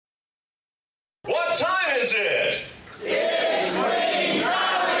is it? It's Clean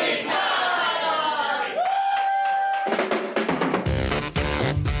Comedy Time!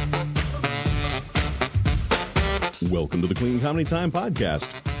 Welcome to the Clean Comedy Time podcast.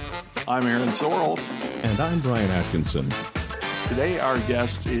 I'm Aaron Sorrells. And I'm Brian Atkinson. Today our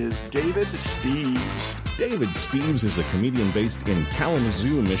guest is David Steves. David Steves is a comedian based in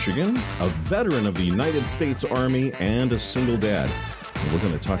Kalamazoo, Michigan, a veteran of the United States Army, and a single dad. And we're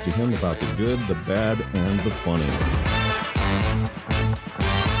going to talk to him about the good, the bad, and the funny.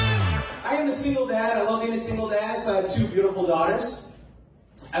 I am a single dad. I love being a single dad, so I have two beautiful daughters.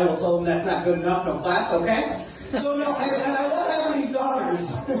 I will tell them that's not good enough. No claps, okay? So, no, and I love having these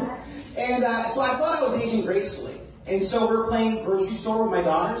daughters. And so I thought I was aging gracefully. And so we're playing grocery store with my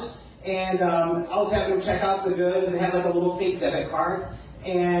daughters. And I was having them check out the goods and have like a little fake debit card.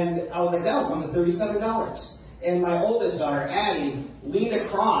 And I was like, that was on the $37. And my oldest daughter, Addie, leaned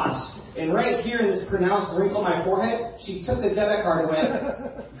across. And right here in this pronounced wrinkle on my forehead, she took the debit card and went,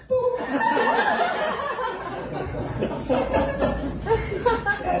 boop.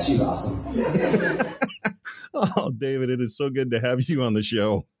 Yeah, she's awesome. Oh, David, it is so good to have you on the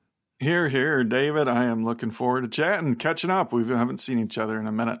show. Here, David. I am looking forward to chatting, catching up. We haven't seen each other in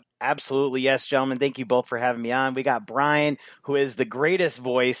a minute. Absolutely. Yes, gentlemen. Thank you both for having me on. We got Brian, who is the greatest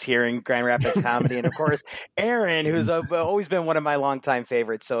voice here in Grand Rapids comedy. And of course, Aaron, who's always been one of my longtime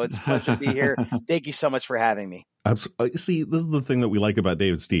favorites. So it's a pleasure to be here. Thank you so much for having me. See, this is the thing that we like about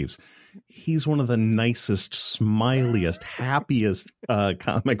David Steves. He's one of the nicest, smiliest, happiest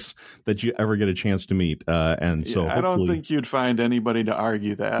comics that you ever get a chance to meet. And so I don't think you'd find anybody to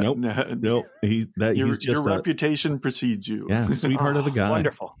argue that. Nope. He's just your reputation precedes you. Yeah, sweetheart of a guy.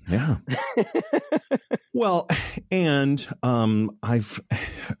 Wonderful. Yeah. Well, and I've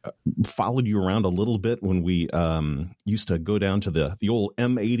followed you around a little bit when we used to go down to the old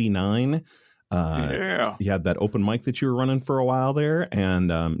M89. You had that open mic that you were running for a while there, and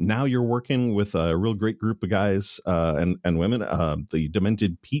now you're working with a real great group of guys and women, the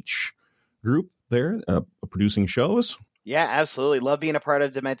Demented Peach group there, producing shows. Yeah, absolutely. Love being a part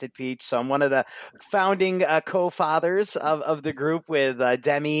of Demented Peach. So I'm one of the founding co-fathers of the group with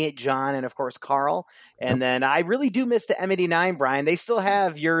Demi, John, and of course, Carl. And then I really do miss the M89, Brian. They still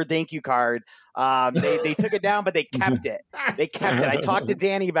have your thank you card. They took it down, but they kept it. I talked to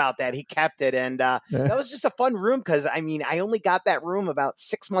Danny about that. He kept it. And that was just a fun room because, I mean, I only got that room about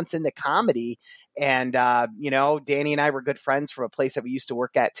 6 months into comedy. And, Danny and I were good friends from a place that we used to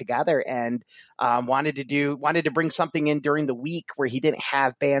work at together and wanted to bring something in during the week where he didn't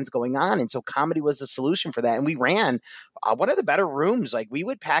have bands going on. And so comedy was the solution for that. And we ran one of the better rooms. Like we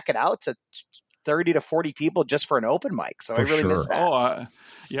would pack it out to 30 to 40 people just for an open mic. So I really miss that.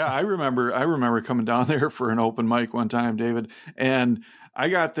 I remember coming down there for an open mic one time, David, and I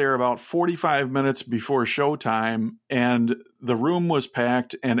got there about 45 minutes before showtime and the room was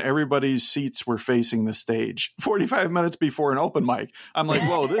packed and everybody's seats were facing the stage 45 minutes before an open mic. I'm like,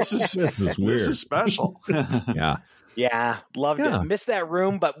 whoa, this is weird. This is special. Yeah. Yeah, loved it. Missed that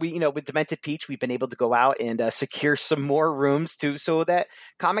room, but we, with Demented Peach, we've been able to go out and secure some more rooms too, so that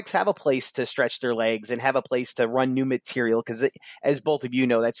comics have a place to stretch their legs and have a place to run new material. Because, as both of you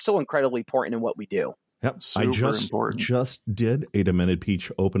know, that's so incredibly important in what we do. Yep, I just did a Demented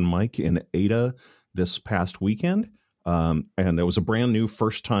Peach open mic in Ada this past weekend, and it was a brand new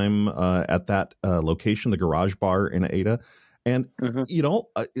first time at that location, the Garage Bar in Ada. And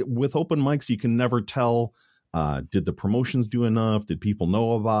with open mics, you can never tell. Did the promotions do enough? Did people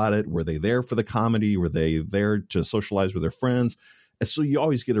know about it? Were they there for the comedy? Were they there to socialize with their friends? And so you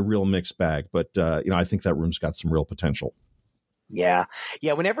always get a real mixed bag. But, I think that room's got some real potential. Yeah.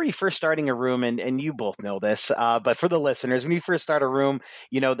 Whenever you're first starting a room, and you both know this, but for the listeners, when you first start a room,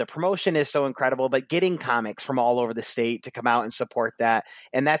 the promotion is so incredible, but getting comics from all over the state to come out and support that.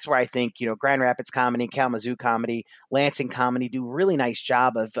 And that's where I think, Grand Rapids Comedy, Kalamazoo Comedy, Lansing Comedy do a really nice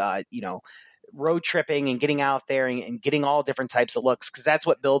job of, road tripping and getting out there and getting all different types of looks, because that's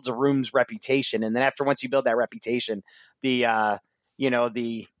what builds a room's reputation. And then once you build that reputation, the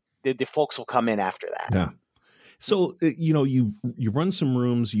folks will come in after that. Yeah. So, you run some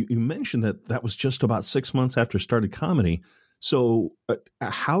rooms. You mentioned that was just about 6 months after started comedy. So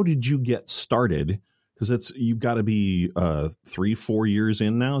how did you get started? Because you've got to be 3-4 years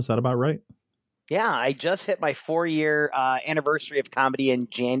in now. Is that about right? Yeah, I just hit my 4-year anniversary of comedy in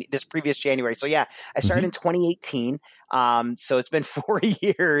this previous January. So yeah, I started in 2018. So it's been 4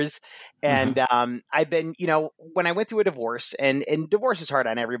 years, and I've been, when I went through a divorce, and divorce is hard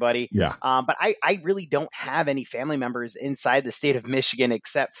on everybody. Yeah. But I really don't have any family members inside the state of Michigan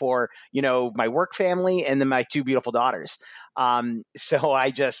except for, my work family and then my 2 beautiful daughters. So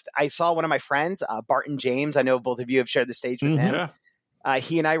I saw one of my friends, Barton James. I know both of you have shared the stage with him. Yeah.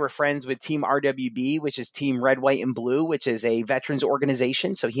 He and I were friends with Team RWB, which is Team Red, White, and Blue, which is a veterans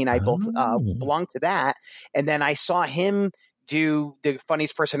organization. So he and I both belong to that. And then I saw him do the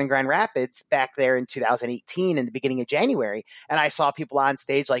Funniest Person in Grand Rapids back there in 2018 in the beginning of January. And I saw people on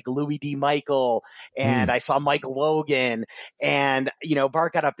stage like Louis D. Michael, and I saw Mike Logan, and,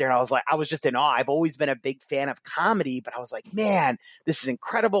 Bart got up there, and I was just in awe. I've always been a big fan of comedy, but I was like, man, this is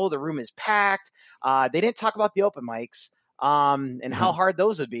incredible. The room is packed. They didn't talk about the open mics. And how hard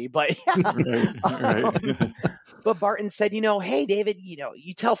those would be, but Right. But Barton said, hey, David,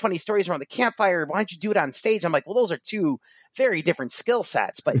 you tell funny stories around the campfire. Why don't you do it on stage? I'm like, well, those are 2 very different skill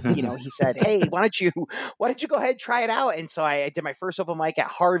sets. But, he said, hey, why don't you go ahead and try it out? And so I did my first open mic at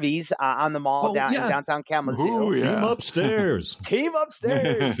Harvey's on the mall in downtown Kalamazoo. Team upstairs. Team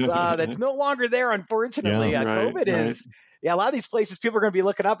upstairs. That's no longer there, unfortunately. COVID is. Yeah, a lot of these places, people are going to be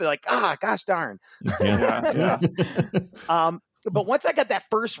looking up and like, gosh darn. Yeah. But once I got that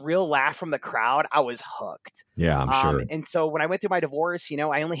first real laugh from the crowd, I was hooked. Yeah, I'm sure. And so when I went through my divorce,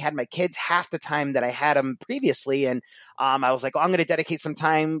 I only had my kids half the time that I had them previously. And I was like, I'm going to dedicate some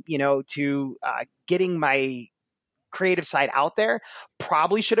time, to getting my creative side out there.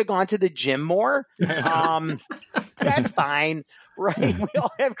 Probably should have gone to the gym more. That's fine. Right. We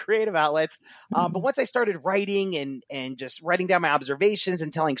all have creative outlets. But once I started writing and just writing down my observations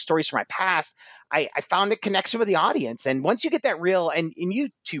and telling stories from my past, I found a connection with the audience. And once you get that real, and you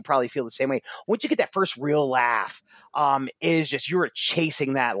two probably feel the same way, once you get that first real laugh, is just you're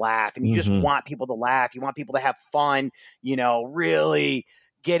chasing that laugh, and you just want people to laugh. You want people to have fun, really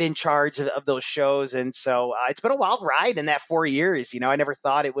get in charge of those shows. And so it's been a wild ride in that 4 years. I never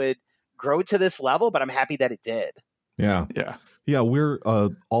thought it would grow to this level, but I'm happy that it did. Yeah. Yeah. Yeah, we're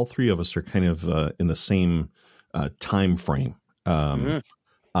all 3 of us are kind of in the same time frame. I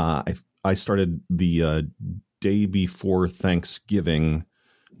started the day before Thanksgiving,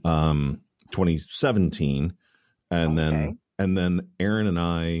 2017, and then Aaron and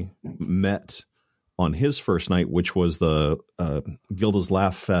I met on his first night, which was the Gilda's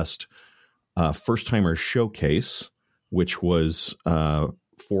Laugh Fest First Timer Showcase, which was 4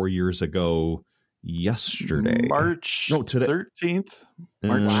 years ago. Yesterday, March 13th.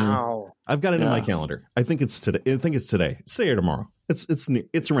 Wow, I've got it in my calendar. I think it's today. It's today. It's today or tomorrow.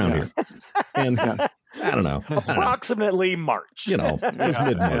 It's around here, and I don't know. Approximately March. It was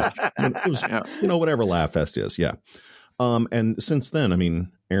mid-March. It was whatever Laugh Fest is. Yeah. And since then, I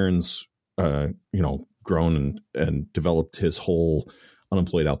mean, Aaron's grown and developed his whole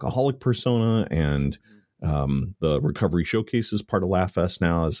unemployed alcoholic persona, and the Recovery Showcase is part of Laugh Fest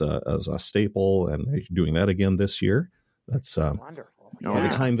now as a staple, and doing that again this year. That's wonderful. By the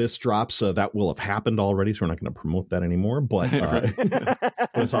time this drops, that will have happened already, so we're not going to promote that anymore. But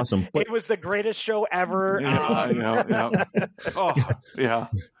it's awesome. But, it was the greatest show ever. Oh, yeah.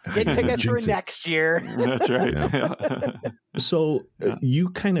 Get tickets for next year. That's right. Yeah. So you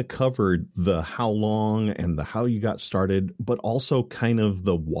kind of covered the how long and the how you got started, but also kind of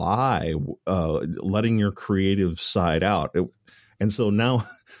the why, letting your creative side out. And so now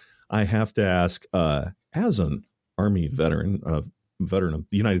I have to ask, as an Army veteran of the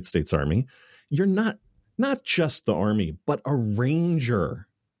United States Army, you're not just the Army, but a Ranger.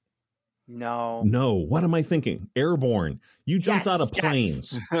 No. What am I thinking? Airborne. You jumped out of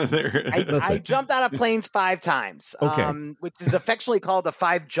planes. I jumped out of planes 5 times, which is affectionately called the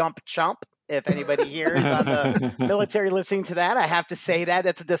 5-jump chump. If anybody here is on the military listening to that, I have to say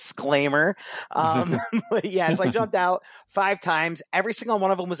that's a disclaimer. But yeah, so I jumped out 5 times. Every single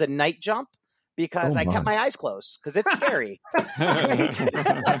one of them was a night jump, because I kept my eyes closed because it's scary.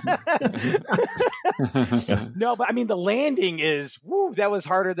 No, but I mean, the landing is, that was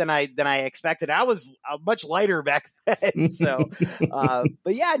harder than I expected. I was much lighter back then. So,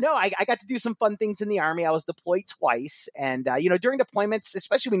 but yeah, no, I got to do some fun things in the Army. I was deployed twice. And, during deployments,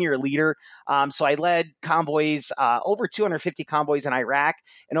 especially when you're a leader. So I led convoys, over 250 convoys in Iraq,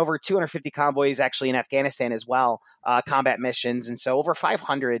 and over 250 convoys actually in Afghanistan as well, combat missions. And so over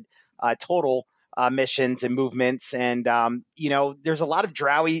 500 total missions and movements. And, there's a lot of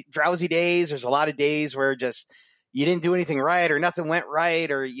drowsy days. There's a lot of days where just you didn't do anything right, or nothing went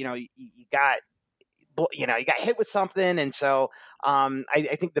right, or, you got hit with something. And so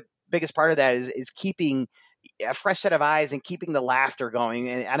I think biggest part of that is keeping a fresh set of eyes and keeping the laughter going.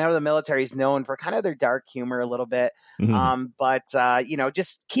 And I know the military is known for kind of their dark humor a little bit, but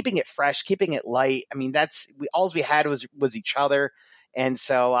just keeping it fresh, keeping it light. I mean, all we had was each other. And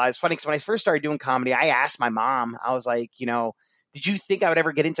so it's funny because when I first started doing comedy, I asked my mom, I was like, did you think I would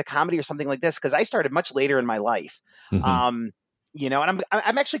ever get into comedy or something like this? Because I started much later in my life. And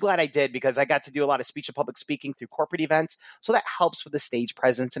I'm actually glad I did, because I got to do a lot of speech and public speaking through corporate events. So that helps with the stage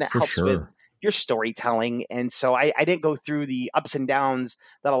presence, and it helps with your storytelling. And so I didn't go through the ups and downs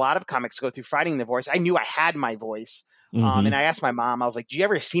that a lot of comics go through finding the voice. I knew I had my voice. And I asked my mom, I was like, do you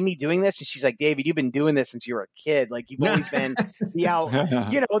ever see me doing this? And she's like, David, you've been doing this since you were a kid. Like, you've always been you've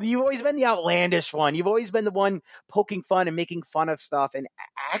always been the outlandish one. You've always been the one poking fun and making fun of stuff. And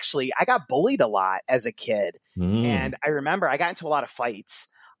actually, I got bullied a lot as a kid. And I remember I got into a lot of fights.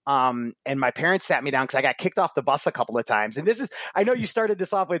 And my parents sat me down because I got kicked off the bus a couple of times. And I know you started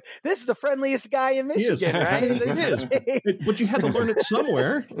this off with, this is the friendliest guy in Michigan, right? But you had to learn it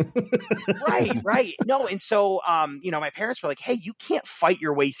somewhere. Right. No. And so, my parents were like, hey, you can't fight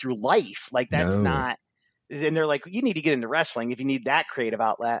your way through life. Like, that's not. And they're like, you need to get into wrestling if you need that creative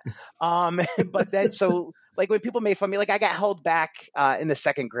outlet. But then, so like when people made fun of me, like I got held back in the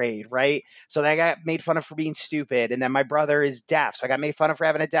second grade, right? So then I got made fun of for being stupid. And then my brother is deaf. So I got made fun of for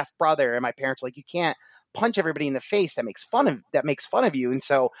having a deaf brother. And my parents were like, you can't punch everybody in the face that makes fun of you. And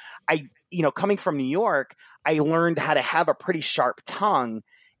so I, coming from New York, I learned how to have a pretty sharp tongue.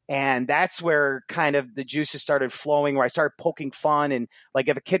 And that's where kind of the juices started flowing, where I started poking fun. And like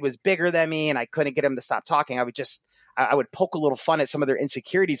if a kid was bigger than me and I couldn't get him to stop talking, I would poke a little fun at some of their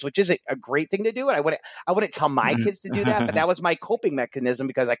insecurities, which is a great thing to do. And I wouldn't tell my kids to do that, but that was my coping mechanism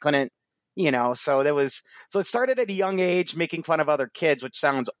because I couldn't, so it started at a young age, making fun of other kids, which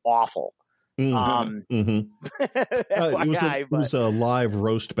sounds awful. It was a live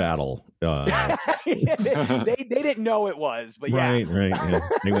roast battle. They didn't know it was, but right. Yeah.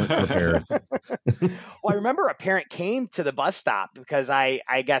 They weren't prepared. Well, I remember a parent came to the bus stop because I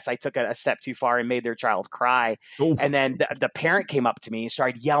guess I took a step too far and made their child cry. Ooh. And then the parent came up to me and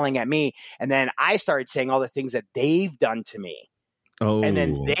started yelling at me. And then I started saying all the things that they've done to me. Oh. And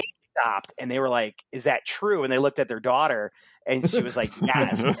then they stopped and they were like, is that true? And they looked at their daughter and she was like,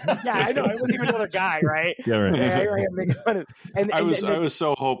 yes. Yeah, I know. It wasn't even another guy, right? Yeah, right. Yeah, making fun of, I was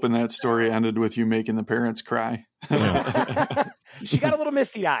so hoping that story ended with you making the parents cry. She got a little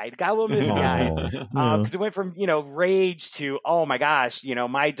misty-eyed. Because it went from rage to, oh my gosh,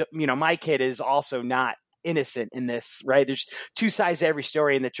 my kid is also not innocent in this, right? There's two sides to every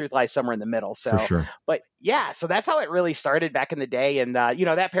story, and the truth lies somewhere in the middle. So, sure. But yeah, so that's how it really started back in the day. And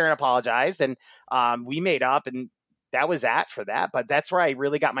that parent apologized, and we made up, and that was that for that. But that's where I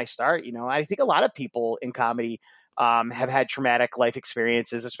really got my start. I think a lot of people in comedy have had traumatic life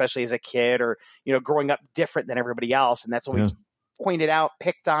experiences, especially as a kid, or growing up different than everybody else, and that's always pointed out,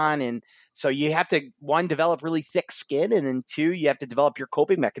 picked on. And so you have to, one, develop really thick skin, and then two, you have to develop your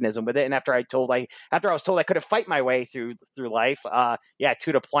coping mechanism with it. And after I was told I couldn't fight my way through life, 2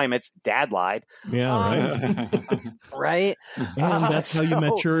 deployments, dad lied. Yeah, right. Right. And that's how you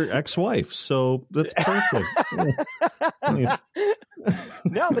met your ex-wife. So that's perfect.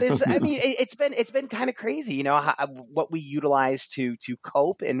 No, but it's been kind of crazy, what we utilize to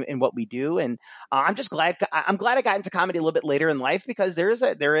cope and what we do. And I'm glad I got into comedy a little bit later in life, because there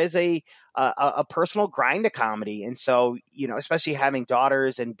is a personal grind to comedy. And so, especially having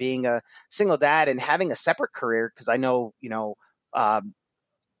daughters and being a single dad and having a separate career, because I know,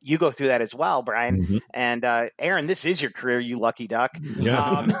 you go through that as well, Brian. Mm-hmm. And Aaron, this is your career, you lucky duck.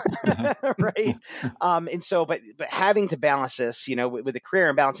 Yeah. Right. And so, but having to balance this, with the career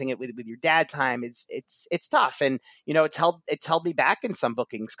and balancing it with your dad time, it's tough. And, it's held me back in some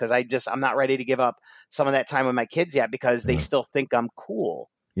bookings, because I'm not ready to give up some of that time with my kids yet, because they still think I'm cool.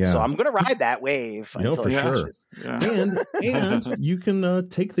 Yeah. So I'm going to ride that wave until it finishes. Yeah. And you can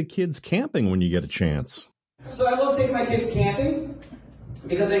take the kids camping when you get a chance. So I love taking my kids camping,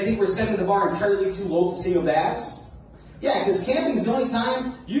 because I think we're setting the bar entirely too low for single dads. Yeah, because camping is the only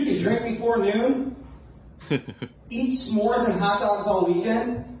time you can drink before noon, eat s'mores and hot dogs all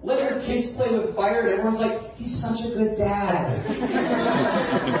weekend, let your kids play with fire, and everyone's like, he's such a good dad.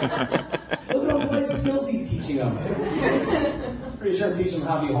 Look at all the life skills he's teaching them. Pretty sure I'm teaching them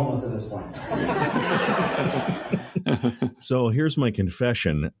how to be homeless at this point. So here's my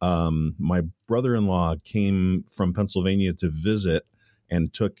confession. My brother-in-law came from Pennsylvania to visit,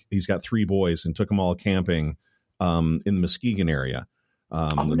 and he's got 3 boys, and took them all camping in the Muskegon area,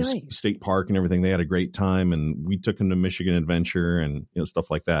 nice. State Park and everything. They had a great time, and we took him to Michigan Adventure and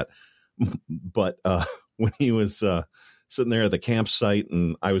stuff like that. But when he was sitting there at the campsite,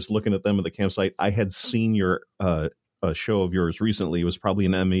 and I was looking at them at the campsite. I had seen your a show of yours recently. It was probably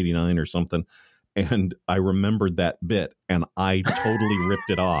an M89 or something, and I remembered that bit, and I totally ripped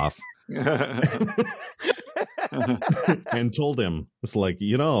it off. And told him, it's like,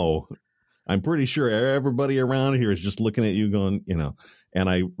 I'm pretty sure everybody around here is just looking at you going, and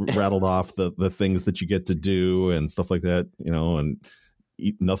I rattled off the things that you get to do and stuff like that, and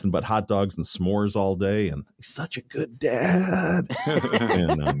eat nothing but hot dogs and s'mores all day. And he's such a good dad.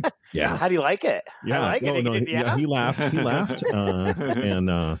 And, yeah. How do you like it? Yeah. I like it. Yeah, he laughed.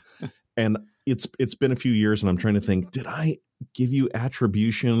 And it's been a few years, and I'm trying to think, did I give you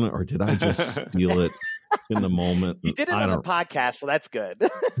attribution or did I just steal it in the moment? You did it on the podcast, so that's good.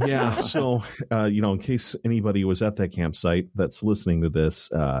 Yeah. So, in case anybody was at that campsite that's listening to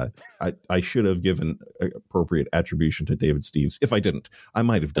this, I should have given appropriate attribution to David Steves. If I didn't, I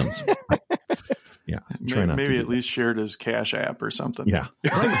might have done so. Yeah. Maybe at least shared his Cash App or something. Yeah.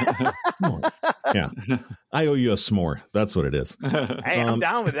 Yeah. I owe you a s'more. That's what it is. Hey, I'm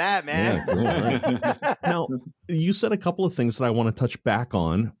down with that, man. Yeah, cool, right. Now, you said a couple of things that I want to touch back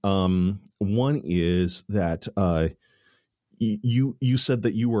on. One is that you said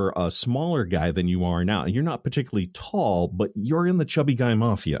that you were a smaller guy than you are now. You're not particularly tall, but you're in the Chubby Guy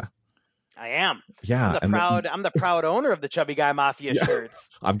Mafia. I am. Yeah. I'm the proud owner of the Chubby Guy Mafia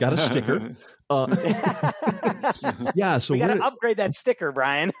shirts. I've got a sticker. Yeah, so we got to upgrade that sticker,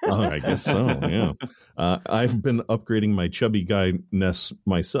 Brian. I guess so. Yeah, I've been upgrading my chubby guy-ness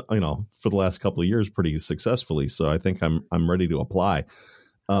myself, for the last couple of years pretty successfully. So I think I'm ready to apply.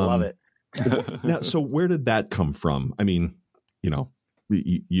 I love it. Now, so where did that come from? I mean,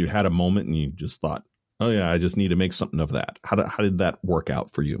 you had a moment and you just thought, oh yeah, I just need to make something of that. How did that work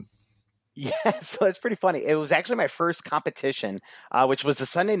out for you? Yeah, so it's pretty funny. It was actually my first competition, which was the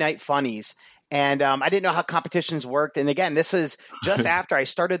Sunday Night Funnies. And I didn't know how competitions worked. And again, this was just after I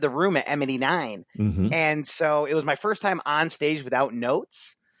started the room at M89. Mm-hmm. And so it was my first time on stage without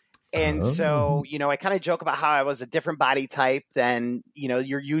notes. And so, I kind of joke about how I was a different body type than,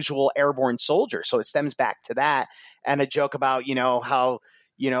 your usual airborne soldier. So it stems back to that. And a joke about, how,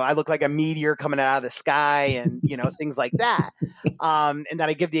 I look like a meteor coming out of the sky and, things like that. And then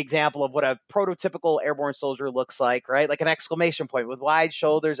I give the example of what a prototypical airborne soldier looks like, right? Like an exclamation point with wide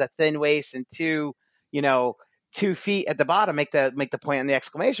shoulders, a thin waist, and 2 feet at the bottom, make the point on the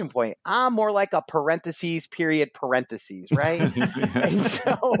exclamation point. I'm more like a parentheses, period, parentheses, right? And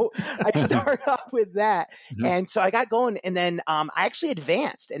so I start off with that. And so I got going, and then I actually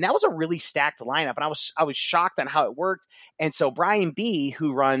advanced, and that was a really stacked lineup. And I was shocked on how it worked. And so Brian B.,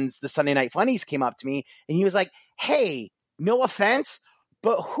 who runs the Sunday Night Funnies, came up to me and he was like, "Hey, no offense,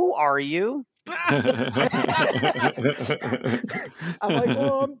 but who are you?" I'm like,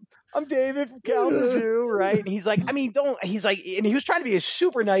 "Well, I'm David from Kalamazoo," right? And he's like, and he was trying to be as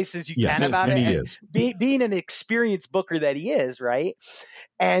super nice as you can about it. He is. Being an experienced booker that he is, right?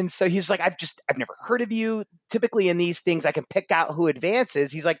 And so he's like, I've never heard of you. Typically in these things, I can pick out who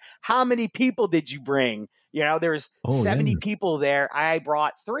advances. He's like, how many people did you bring? There's 70 people there. I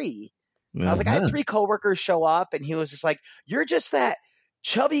brought 3. I was like, I had 3 coworkers show up, and he was just like, "You're just that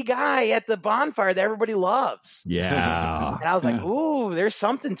chubby guy at the bonfire that everybody loves." Yeah. And I was like, ooh, there's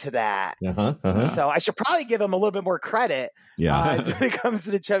something to that. Uh-huh. So I should probably give him a little bit more credit when it comes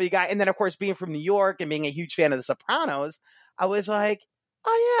to the chubby guy. And then, of course, being from New York and being a huge fan of The Sopranos, I was like,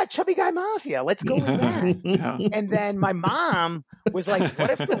 oh, yeah, Chubby Guy Mafia. Let's go with that. Yeah. And then my mom was like, what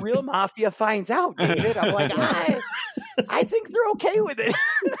if the real mafia finds out, David? I'm like, I think they're okay with it.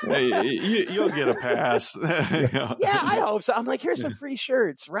 Hey, you'll get a pass. Yeah, I hope so. I'm like, here's some free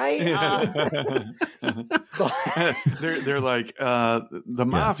shirts, right? They're like, the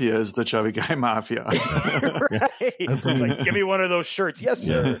mafia is the Chubby Guy Mafia. Right. Like, give me one of those shirts. Yes,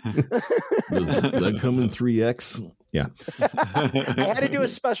 sir. Does that come in 3X? Yeah. I had to do a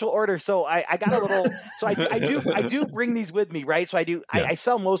special order. So I got a little, so I do bring these with me, right? So I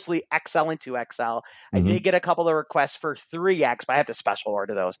sell mostly XL and 2XL. I did get a couple of requests for 3X, but I have to special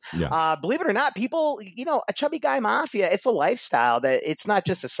order those. Yeah. Believe it or not, people, a Chubby Guy Mafia, it's a lifestyle that it's not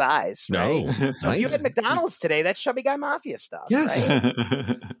just a size, right? No. So if you had McDonald's today, that's Chubby Guy Mafia stuff. Yes.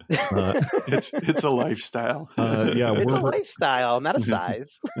 Right? It's a lifestyle. It's a lifestyle, not a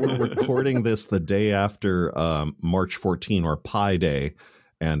size. We're recording this the day after March 14, or Pie Day,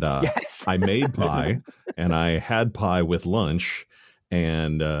 and yes. I made pie and I had pie with lunch,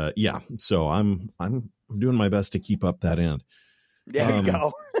 and so I'm doing my best to keep up that end. There you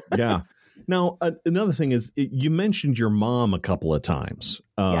go. Yeah. Now another thing is, you mentioned your mom a couple of times.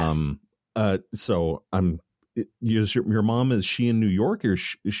 Yes. So your mom, is she in New York, or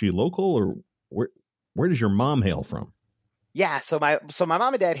is she local, or where does your mom hail from? Yeah, so my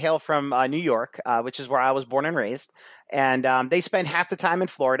mom and dad hail from New York, which is where I was born and raised, and they spend half the time in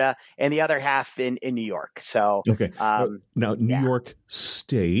Florida and the other half in New York. So Okay. Now, New yeah. York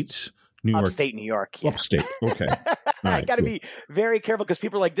State, New York, Upstate New York. Yeah. upstate. Okay. I right, got to cool. be very careful because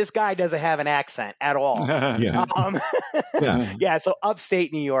people are like, this guy doesn't have an accent at all. Yeah. Yeah. Yeah. So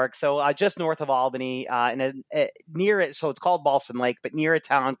upstate New York. So just north of Albany, and near it. So it's called Ballston Lake, but near a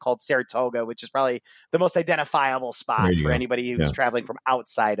town called Saratoga, which is probably the most identifiable spot There you for go. anybody who's Yeah. traveling from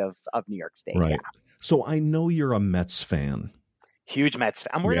outside of New York State. Right. Yeah. So I know you're a Mets fan. Huge Mets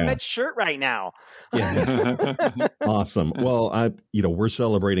fan. I'm wearing a Yeah. Mets shirt right now. Yeah. Awesome. Well, we're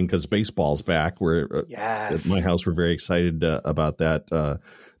celebrating because baseball's back. We're Yes. at my house. We're very excited about that.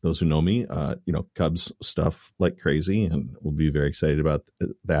 Those who know me, Cubs stuff like crazy, and we'll be very excited about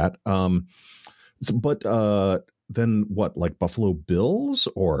that. But then what? Like Buffalo Bills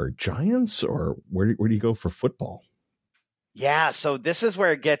or Giants, or where do you go for football? Yeah. So this is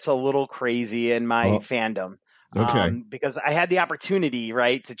where it gets a little crazy in my fandom. Okay. Because I had the opportunity,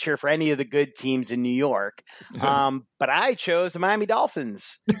 right, to cheer for any of the good teams in New York. But I chose the Miami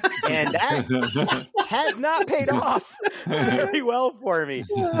Dolphins, and that has not paid off very well for me.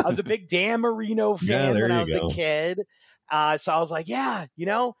 I was a big Dan Marino fan when I was a kid. So I was like,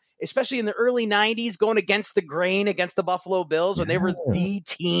 especially in the early 90s, going against the grain against the Buffalo Bills when they were the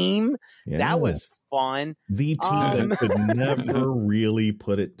team. Yeah. That was fun. The team that could never really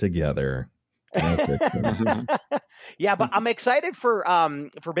put it together. Yeah, but I'm excited for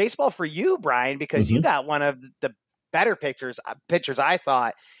baseball for you, Brian, because you got one of the better pitchers I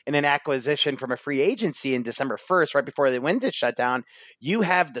thought in an acquisition from a free agency in December 1st, right before they went to shut down. You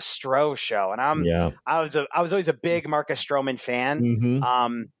have the Stroh show, and I was always a big Marcus Stroman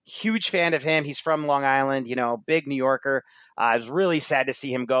fan. Huge fan of him. He's from Long Island, big New Yorker. I was really sad to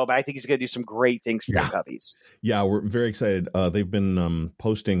see him go, but I think he's going to do some great things for the Cubbies. Yeah, we're very excited. They've been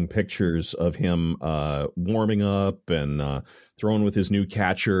posting pictures of him warming up and throwing with his new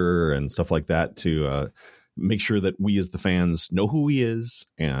catcher and stuff like that to make sure that we as the fans know who he is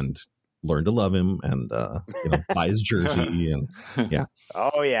and learn to love him and buy his jersey and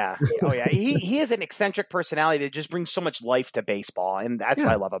Oh yeah. He is an eccentric personality that just brings so much life to baseball, and that's what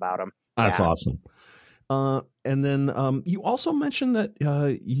I love about him. That's awesome. And then you also mentioned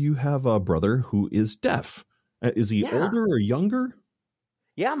that you have a brother who is deaf. Is he older or younger?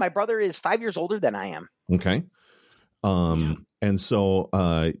 Yeah, my brother is 5 years older than I am. Okay. And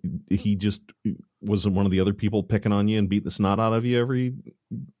so he just was one of the other people picking on you and beat the snot out of you every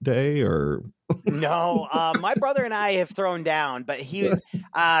day, or no? My brother and I have thrown down, but he was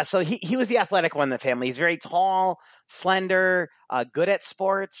he was the athletic one in the family. He's very tall, slender, good at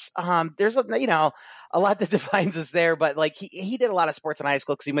sports. There's a lot that defines us there, but like he did a lot of sports in high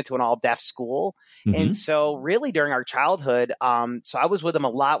school because he went to an all deaf school, and so really during our childhood, so I was with him a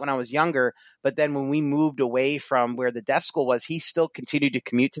lot when I was younger. But then when we moved away from where the deaf school was, he still continued to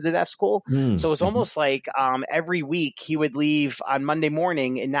commute to the deaf school. So it was almost like every week he would leave on Monday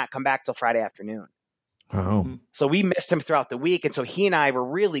morning and not come back till Friday afternoon. Oh. So we missed him throughout the week. And so he and I were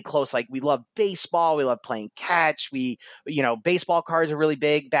really close. Like we loved baseball. We loved playing catch. Baseball cards were really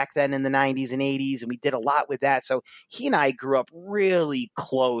big back then in the 90s and 80s. And we did a lot with that. So he and I grew up really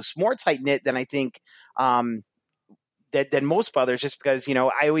close, more tight knit than I think than most brothers, just because,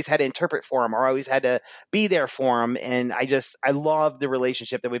 I always had to interpret for him or I always had to be there for him. And I love the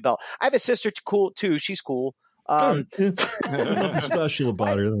relationship that we built. I have a sister too. She's cool. Nothing special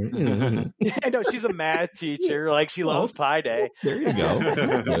about her. I know she's a math teacher. Like she loves Pi Day. There you go.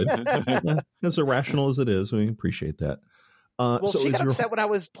 Good. As irrational as it is, we appreciate that. So she got upset when I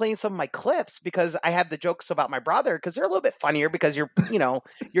was playing some of my clips because I had the jokes about my brother because they're a little bit funnier because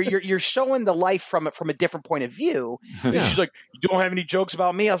you're showing the life from a different point of view. And she's like, "You don't have any jokes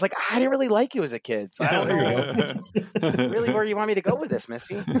about me?" I was like, "I didn't really like you as a kid, so I don't know really where you want me to go with this,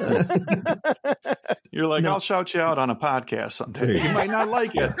 Missy." You're like, I'll shout you out on a podcast someday. You might not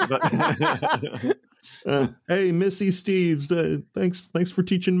like it, but hey, Missy Steves, thanks for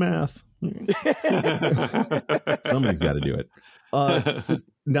teaching math. Somebody's got to do it.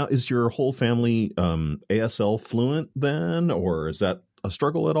 Now, is your whole family ASL fluent then, or is that a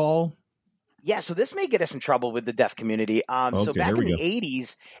struggle at all? Yeah, so this may get us in trouble with the deaf community. So back in the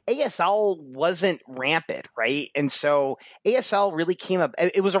 80s, ASL wasn't rampant, right? And so ASL really came up.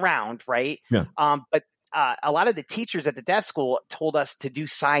 It was around, right? Yeah. But a lot of the teachers at the deaf school told us to do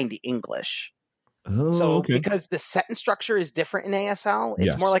signed English. Oh, so okay. Because the sentence structure is different in ASL,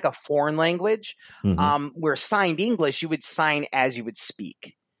 it's more like a foreign language. Where signed English, you would sign as you would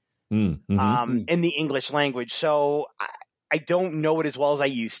speak in the English language. So I don't know it as well as I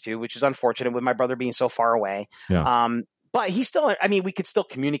used to, which is unfortunate with my brother being so far away. Yeah. but he still, I mean, we could still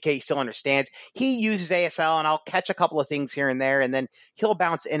communicate. He still understands. He uses ASL, and I'll catch a couple of things here and there, and then he'll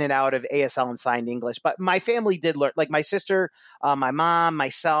bounce in and out of ASL and signed English. But my family did learn, like my sister, my mom,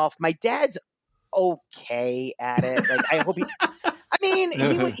 myself. My dad's okay at it. Like, I hope he. I mean,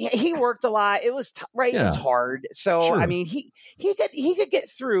 he worked a lot. It was right. Yeah. It's hard. So Sure. I mean, he could get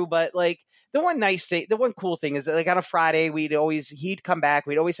through. But like the one cool thing is that like on a Friday, he'd come back.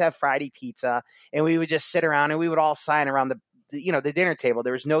 We'd always have Friday pizza, and we would just sit around and we would all sign around the dinner table.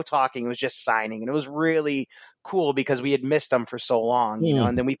 There was no talking. It was just signing, and it was really cool because we had missed him for so long,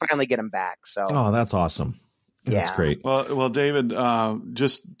 and then we finally get him back. So Oh, that's awesome. That's Yeah. great. Well, David,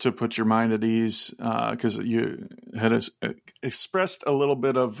 just to put your mind at ease, because you had expressed a little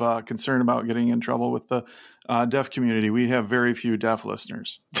bit of concern about getting in trouble with the deaf community. We have very few deaf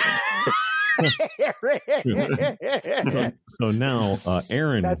listeners. So now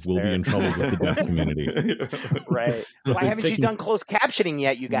Aaron That's will fair. be in trouble with the deaf community. Right. Why haven't you done closed captioning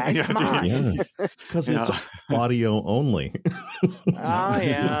yet, you guys? Yeah, Come on. Yes, because it's audio only. Oh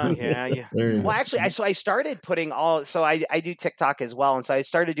yeah. There you Well, actually, I started putting I do TikTok as well, and so I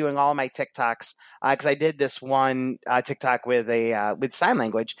started doing all my TikToks because I did this one TikTok with sign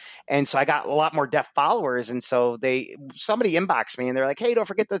language, and so I got a lot more deaf followers, and so somebody inboxed me and they're like, "Hey, don't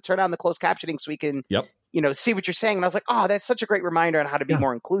forget to turn on the closed captioning so we can see what you're saying." And I was like, "Oh, that's such a great reminder on how to be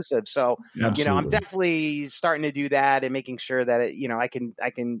more inclusive." So I'm Absolutely. definitely starting to do that and making sure that I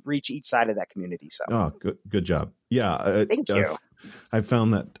can reach each side of that community. So Oh, good job. Yeah. Thank you. I've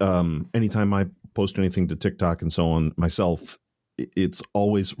found that anytime I post anything to TikTok and so on myself, it's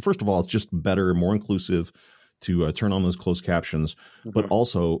always, first of all, it's just better, more inclusive to turn on those closed captions. But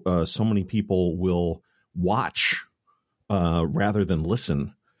also, so many people will watch rather than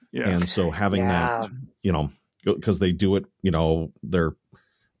listen. Yeah. And so having that, because they do it, they're,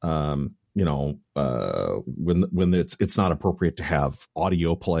 when it's not appropriate to have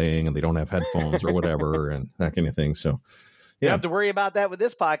audio playing and they don't have headphones or whatever and that kind of thing. So, you don't have to worry about that with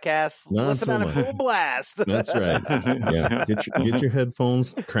this podcast. Not Listen so on a much. full blast. That's right. Yeah. Get your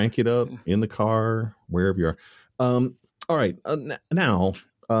headphones, crank it up in the car, wherever you are. All right. Now,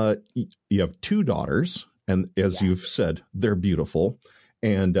 you have two daughters, and as you've said, they're beautiful.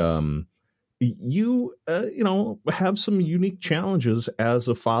 And you have some unique challenges as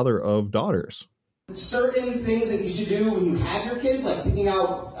a father of daughters. Certain things that you should do when you have your kids, like picking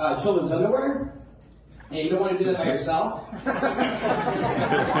out children's underwear. And you don't want to do that by yourself. The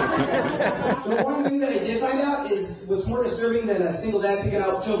one thing that I did find out is what's more disturbing than a single dad picking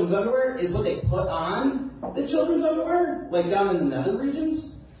out children's underwear is what they put on the children's underwear, like down in the nether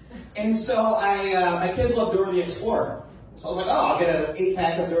regions. And so my kids love Dora the Explorer. So I was like, I'll get an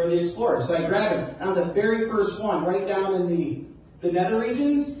 8-pack of Dora the Explorer. So I grabbed him. And on the very first one, right down in the nether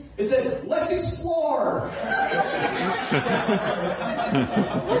regions, it said, "Let's explore."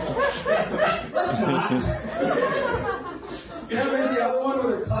 Let's not. There's the other one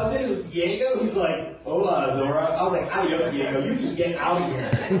with her cousin. It was Diego. He's like, "Hola, Dora." I was like, "Adios, Diego. You can get out of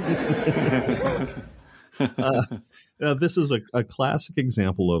here." Now, this is a classic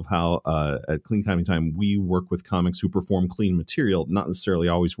example of how at Clean Comic Time we work with comics who perform clean material, not necessarily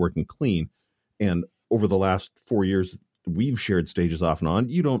always working clean. And over the last 4 years, we've shared stages off and on.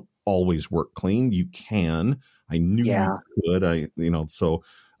 You don't always work clean. You can. I knew you could. So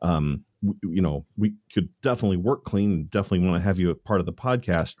we could definitely work clean. Definitely want to have you a part of the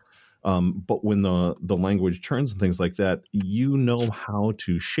podcast. But when the language turns and things like that, you know how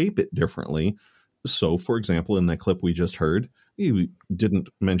to shape it differently. So, for example, in that clip we just heard, you didn't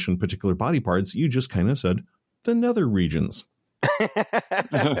mention particular body parts. You just kind of said the nether regions.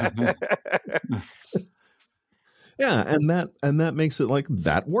 Yeah, and that makes it like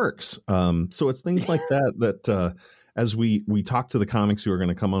that works. So it's things like that as we talk to the comics who are going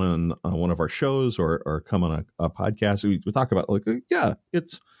to come on one of our shows or come on a podcast, we talk about like,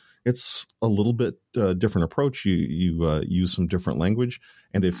 it's a little bit different approach. You use some different language,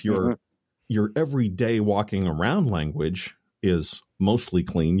 and if your everyday walking around language is mostly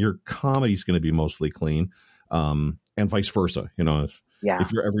clean, your comedy is going to be mostly clean, and vice versa.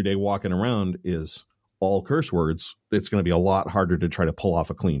 If your everyday walking around is all curse words, it's going to be a lot harder to try to pull off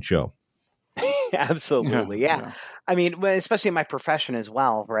a clean show. Absolutely. Yeah. I mean, especially in my profession as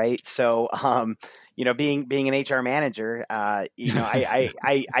well. Right. So, being an HR manager, I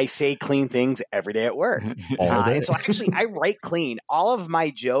say clean things every day at work. And so I write clean. All of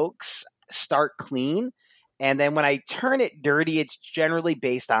my jokes start clean. And then when I turn it dirty, it's generally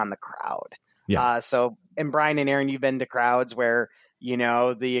based on the crowd. Yeah. And Brian and Aaron, you've been to crowds where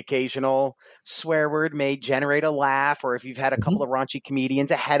The occasional swear word may generate a laugh, or if you've had a couple of raunchy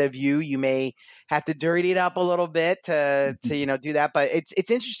comedians ahead of you, you may have to dirty it up a little bit to do that. But it's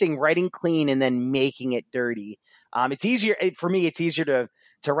interesting writing clean and then making it dirty. It's easier for me. It's easier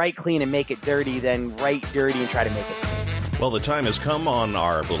to write clean and make it dirty than write dirty and try to make it clean. Well, the time has come on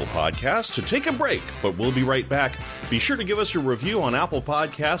our little podcast to take a break, but we'll be right back. Be sure to give us a review on Apple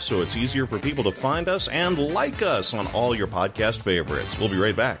Podcasts so it's easier for people to find us, and like us on all your podcast favorites. We'll be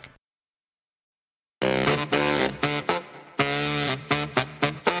right back.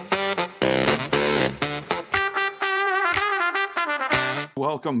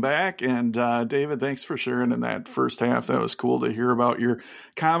 Welcome back. And David, thanks for sharing in that first half. That was cool to hear about your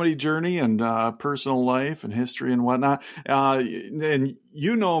comedy journey and personal life and history and whatnot. And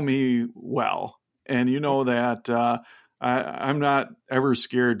you know me well, and you know that I'm not ever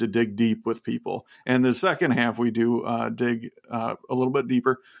scared to dig deep with people. And the second half, we do dig a little bit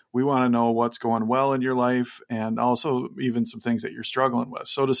deeper. We want to know what's going well in your life and also even some things that you're struggling with.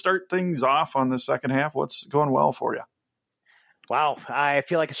 So to start things off on the second half, what's going well for you? Wow, I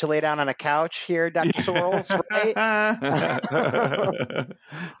feel like I should lay down on a couch here, Dr. Sorrells, right?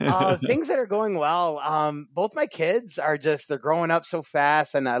 Things that are going well. Both my kids they're growing up so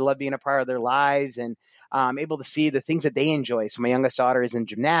fast, and I love being a part of their lives and able to see the things that they enjoy. So my youngest daughter is in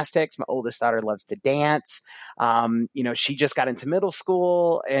gymnastics. My oldest daughter loves to dance. She just got into middle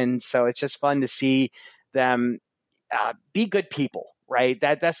school, and so it's just fun to see them be good people. Right.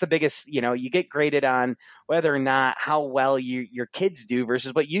 That's the biggest, you get graded on whether or not how well your kids do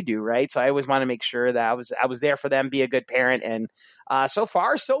versus what you do. Right. So I always want to make sure that I was there for them, be a good parent. And so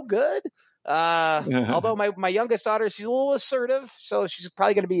far, so good. Although my youngest daughter, she's a little assertive. So she's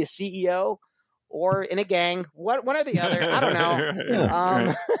probably going to be a CEO or in a gang, one or the other. I don't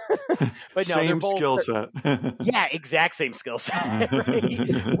know. But no, same skill set. Yeah, exact same skill set.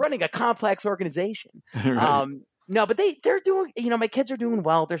 Right? Running a complex organization. Right. No, but they're doing, my kids are doing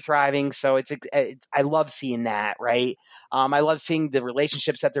well. They're thriving. So I love seeing that. Right. I love seeing the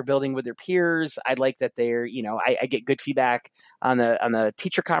relationships that they're building with their peers. I like that they're, I get good feedback on the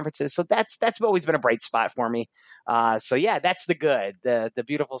teacher conferences. So that's always been a bright spot for me. So yeah, that's the good, the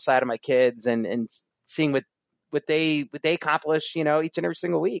beautiful side of my kids and seeing what they accomplish, each and every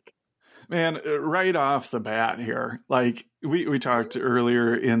single week. Man, right off the bat here, like we talked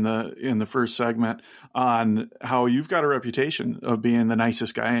earlier in the first segment on how you've got a reputation of being the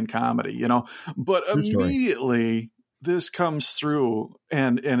nicest guy in comedy, but immediately this comes through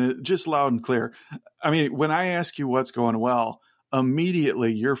and it just loud and clear. I mean, when I ask you what's going well,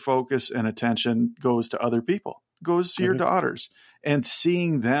 immediately your focus and attention goes to other people, goes to your daughters, and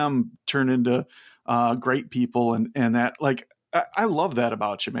seeing them turn into great people and that, like, I love that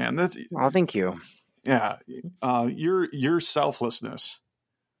about you, man. Thank you. Yeah. Your selflessness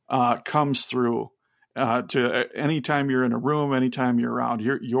comes through to anytime you're in a room, anytime you're around.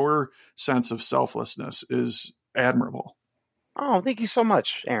 Your sense of selflessness is admirable. Oh, thank you so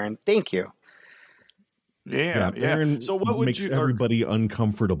much, Aaron. Thank you. Yeah. Aaron so what would makes everybody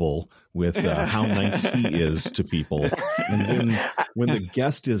uncomfortable with how nice he is to people, and when the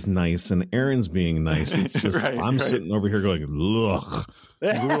guest is nice and Aaron's being nice, it's just I'm sitting over here going, ugh.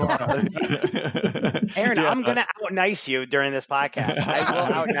 Aaron, I'm going to out nice you during this podcast. I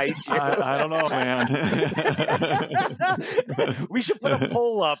will out nice you. I don't know, man. We should put a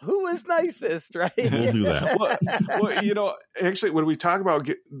poll up. Who is nicest, right? We'll do that. Well, actually, when we talk about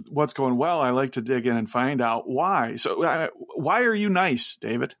what's going well, I like to dig in and find out why. So why are you nice,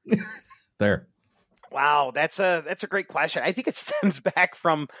 David? There. Wow, that's a great question. I think it stems back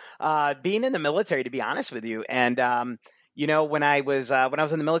from being in the military, to be honest with you. And when I was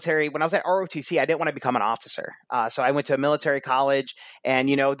in the military, when I was at ROTC, I didn't want to become an officer. So I went to a military college, and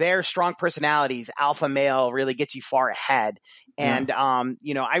their strong personalities, alpha male, really gets you far ahead. And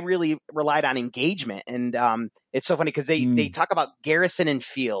I really relied on engagement. And it's so funny because they talk about garrison and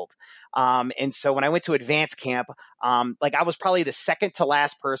field. And so when I went to advanced camp, I was probably the second to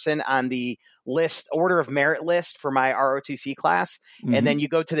last person on the order of merit list for my ROTC class. Mm-hmm. And then you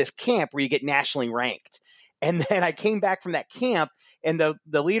go to this camp where you get nationally ranked. And then I came back from that camp, and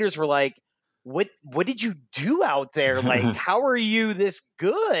the leaders were like, what did you do out there? Like, how are you this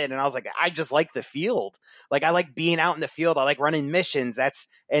good? And I was like, I just like the field. Like, I like being out in the field. I like running missions.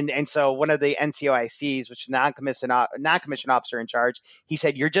 And so one of the NCOICs, which is non-commissioned officer in charge, he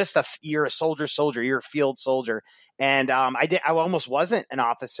said, you're a soldier. You're a field soldier. And I almost wasn't an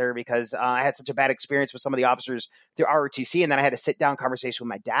officer because I had such a bad experience with some of the officers through ROTC. And then I had a sit down conversation with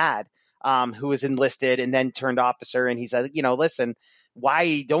my dad, who was enlisted and then turned officer. And he said, listen,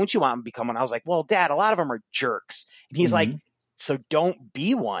 why don't you want to become one? I was like, well, Dad, a lot of them are jerks. And he's like, so don't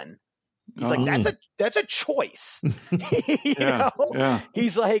be one. He's like, that's a choice.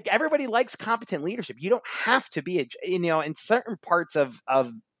 He's like, everybody likes competent leadership. You don't have to be in certain parts of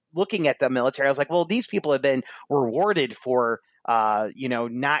looking at the military. I was like, well, these people have been rewarded for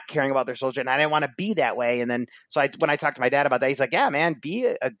not caring about their soldier, and I didn't want to be that way. And then when I talked to my dad about that, he's like, yeah, man, be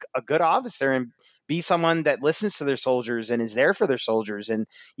a good officer and be someone that listens to their soldiers and is there for their soldiers and,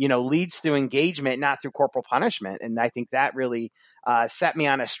 leads through engagement, not through corporal punishment. And I think that really set me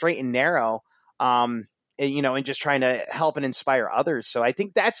on a straight and narrow, and just trying to help and inspire others. So I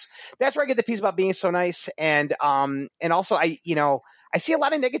think that's where I get the piece about being so nice. And also I see a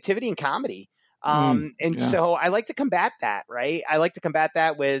lot of negativity in comedy. So I like to combat that, right? I like to combat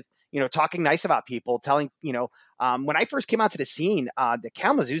that with, talking nice about people, telling, when I first came onto the scene, the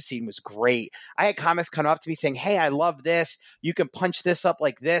Kalamazoo scene was great. I had comics come up to me saying, hey, I love this. You can punch this up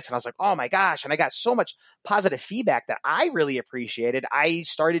like this. And I was like, oh my gosh. And I got so much positive feedback that I really appreciated. I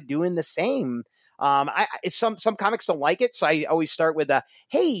started doing the same. Some comics don't like it. So I always start with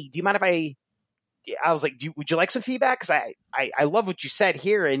hey, do you mind if I was like, would you like some feedback? Because I love what you said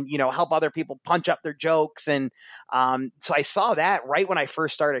here, and help other people punch up their jokes. And so I saw that right when I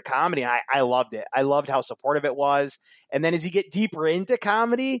first started comedy, and I loved it. I loved how supportive it was. And then as you get deeper into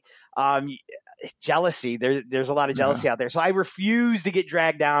comedy, jealousy. There's a lot of jealousy out there. So I refuse to get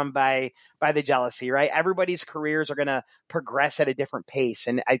dragged down by the jealousy. Right? Everybody's careers are going to progress at a different pace,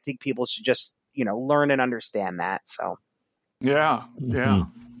 and I think people should just learn and understand that. So yeah.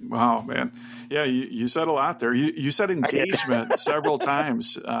 Wow, man. Yeah, you said a lot there. You said engagement several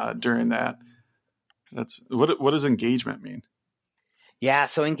times during that. That's what does engagement mean? Yeah,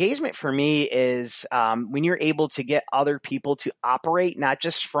 so engagement for me is when you're able to get other people to operate, not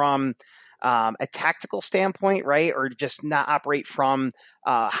just from a tactical standpoint, right? Or just not operate from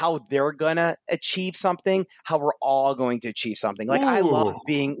how they're going to achieve something, how we're all going to achieve something. Like, I love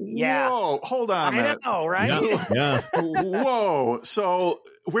being, Whoa, hold on a minute. I know, right? Yeah. Whoa. So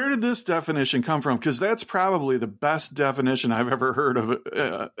where did this definition come from? Because that's probably the best definition I've ever heard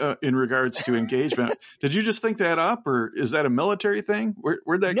of in regards to engagement. Did you just think that up, or is that a military thing?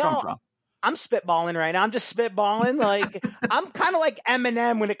 Where'd that come from? I'm spitballing right now. I'm just spitballing. Like, I'm kind of like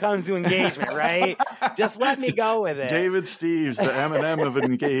Eminem when it comes to engagement, right? Just let me go with it. David Steves, the Eminem of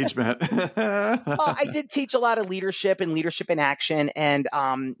engagement. I did teach a lot of leadership and leadership in action. And,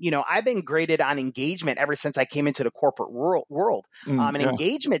 I've been graded on engagement ever since I came into the corporate world.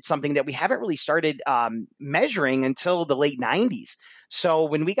 Engagement's something that we haven't really started measuring until the late 90s. So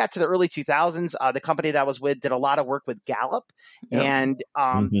when we got to the early 2000s, the company that I was with did a lot of work with Gallup, and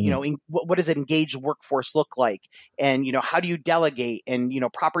what does an engaged workforce look like, and how do you delegate, and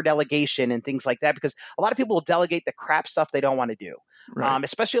proper delegation and things like that, because a lot of people will delegate the crap stuff they don't want to do, right.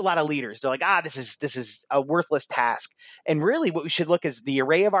 Especially a lot of leaders. They're like, this is a worthless task, and really what we should look is the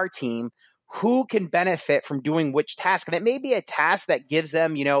array of our team. Who can benefit from doing which task? And it may be a task that gives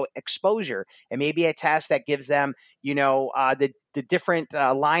them, exposure. It may be a task that gives them, the different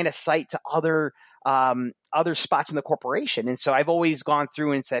line of sight to other spots in the corporation. And so I've always gone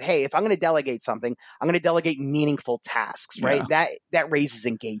through and said, hey, if I'm going to delegate something, I'm going to delegate meaningful tasks, right? Yeah. That raises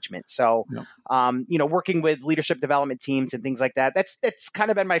engagement. So, working with leadership development teams and things like that, that's kind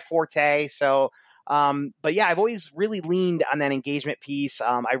of been my forte. So, but yeah, I've always really leaned on that engagement piece.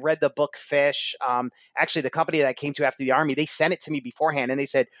 I read the book Fish. Actually, the company that I came to after the Army, they sent it to me beforehand and they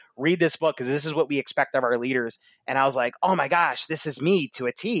said, read this book because this is what we expect of our leaders. And I was like, oh my gosh, this is me to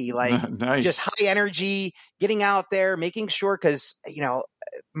a T. Like, nice. Just high energy, getting out there, making sure, because,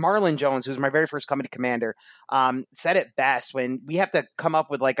 Marlon Jones, who's my very first company commander, said it best when we have to come up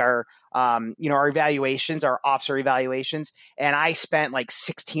with like our evaluations, our officer evaluations. And I spent like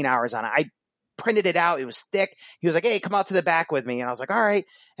 16 hours on it. I printed it out. It was thick. He was like, hey, come out to the back with me. And I was like, all right.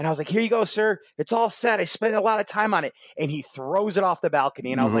 And I was like, here you go, sir. It's all set. I spent a lot of time on it. And he throws it off the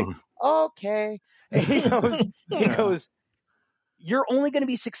balcony. And I was like, okay. And he goes, you're only going to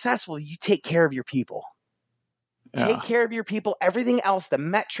be successful if you take care of your people. Take care of your people. Everything else, the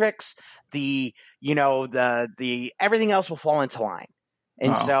metrics, the everything else will fall into line.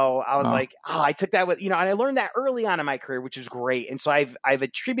 And so I was like, I took that with, and I learned that early on in my career, which is great. And so I've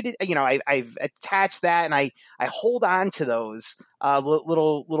attributed, I've attached that, and I hold on to those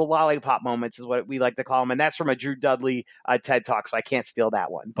little lollipop moments is what we like to call them. And that's from a Drew Dudley TED Talk. So I can't steal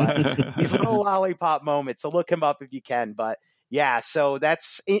that one, but these little lollipop moments. So look him up if you can. But yeah, so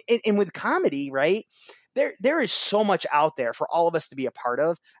that's, and with comedy, right? There is so much out there for all of us to be a part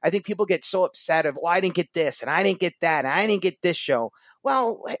of. I think people get so upset of, well, I didn't get this and I didn't get that and I didn't get this show.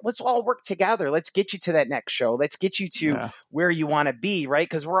 Well, let's all work together. Let's get you to that next show. Let's get you to where you want to be, right?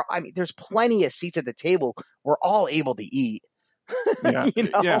 Because there's plenty of seats at the table. We're all able to eat. Yeah. You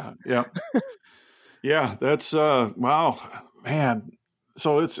know? Yeah. That's wow, man.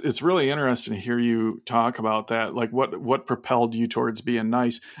 So it's really interesting to hear you talk about that. Like what propelled you towards being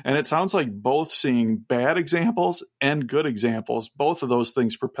nice. And it sounds like both seeing bad examples and good examples, both of those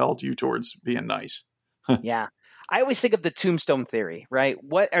things propelled you towards being nice. Yeah. I always think of the tombstone theory, right?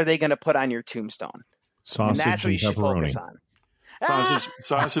 What are they going to put on your tombstone? Sausage and that's what you should pepperoni. focus on.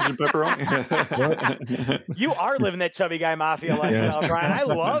 Sausage and pepperoni. You are living that chubby guy mafia lifestyle, Brian. I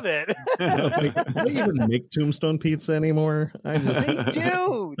love it. Do they even make tombstone pizza anymore? They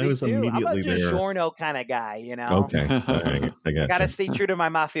do. I was immediately I'm a there. DiGiorno kind of guy, you know. Okay, all right. I got to stay true to my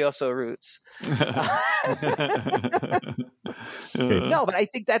mafioso roots. No, but I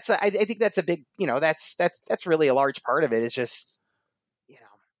think that's a big, you know, that's really a large part of it. It's just, you know,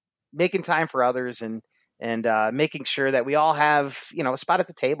 making time for others and making sure that we all have, you know, a spot at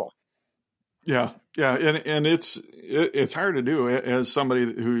the table. Yeah. And it's hard to do as somebody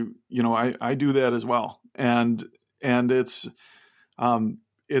who, you know, I do that as well. And it's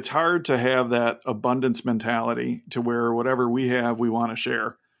hard to have that abundance mentality to where whatever we have, we want to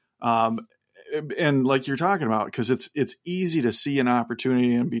share. And like you're talking about, because it's easy to see an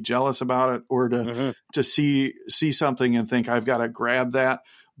opportunity and be jealous about it, or to see something and think I've got to grab that,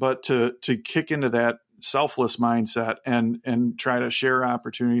 but to kick into that selfless mindset and try to share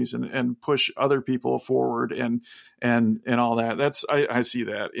opportunities and push other people forward and all that. I see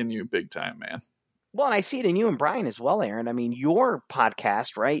that in you big time, man. Well, and I see it in you and Brian as well, Aaron. I mean, your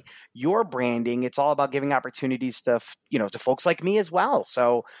podcast, right? Your branding, it's all about giving opportunities to folks like me as well.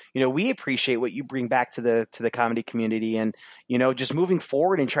 So, you know, we appreciate what you bring back to the comedy community, and, you know, just moving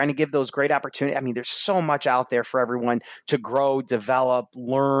forward and trying to give those great opportunities. I mean, there's so much out there for everyone to grow, develop,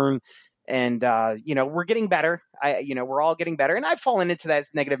 learn. And, you know, we're getting better. We're all getting better. And I've fallen into that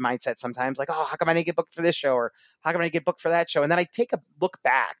negative mindset sometimes, like, oh, how come I didn't get booked for this show? Or how come I didn't get booked for that show? And then I take a look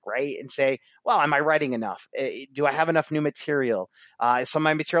back, right, and say, well, am I writing enough? Do I have enough new material? Is some of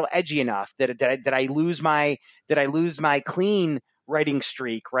my material edgy enough? Did I lose my clean writing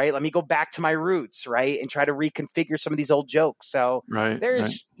streak, right? Let me go back to my roots, right? And try to reconfigure some of these old jokes. So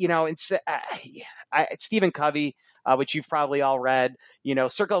you know, Stephen Covey, which you've probably all read, you know,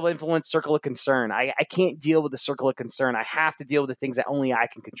 circle of influence, circle of concern. I can't deal with the circle of concern. I have to deal with the things that only I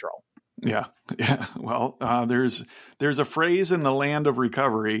can control. Yeah. Well, there's a phrase in the land of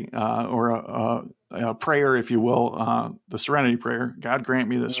recovery, or a prayer, if you will, the serenity prayer. God grant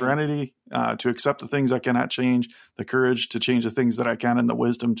me the serenity to accept the things I cannot change, the courage to change the things that I can, and the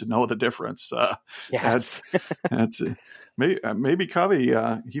wisdom to know the difference. Yes. That's maybe Covey.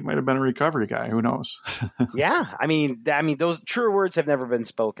 He might have been a recovery guy. Who knows? Yeah. I mean, those true words have never been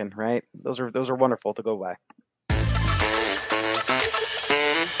spoken, right? Those are wonderful to go by.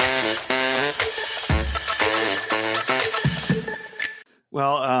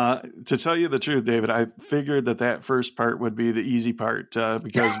 Well, to tell you the truth, David, I figured that first part would be the easy part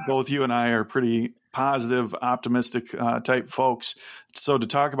because both you and I are pretty positive, optimistic type folks. So to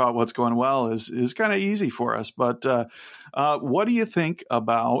talk about what's going well is kind of easy for us. But what do you think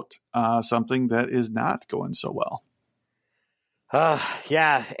about something that is not going so well?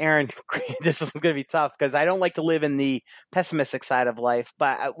 Yeah, Aaron, this is going to be tough because I don't like to live in the pessimistic side of life.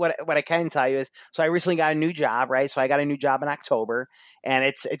 But what I can tell you is, so I recently got a new job, right? So I got a new job in October, and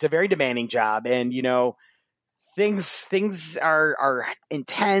it's a very demanding job, and you know, things are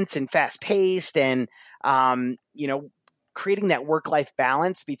intense and fast paced, and you know, creating that work-life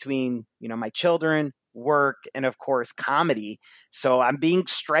balance between, you know, my children, work, and of course comedy. So I'm being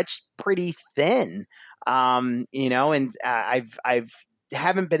stretched pretty thin. You know, and I've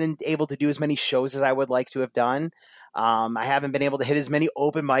haven't been able to do as many shows as I would like to have done. I haven't been able to hit as many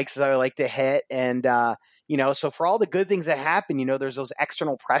open mics as I would like to hit. And, you know, so for all the good things that happen, you know, there's those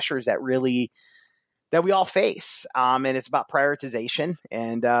external pressures that we all face. And it's about prioritization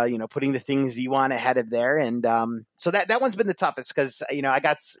and, you know, putting the things you want ahead of there. And, so that one's been the toughest because, you know, I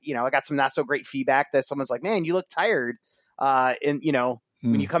got some not so great feedback that someone's like, man, you look tired. And, you know,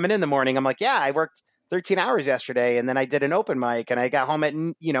 when you come in the morning, I'm like, yeah, I worked 13 hours yesterday, and then I did an open mic, and I got home at,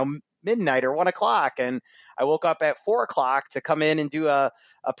 you know, midnight or 1 o'clock, and I woke up at 4 o'clock to come in and do a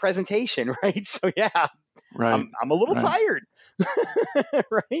presentation, right? So yeah, right. I'm a little tired,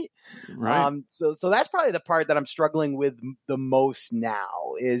 right? So that's probably the part that I'm struggling with the most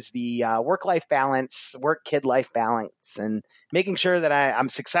now is the work-life balance, work-kid life balance, and making sure that I'm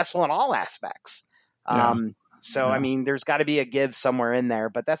successful in all aspects. So, I mean, there's got to be a give somewhere in there,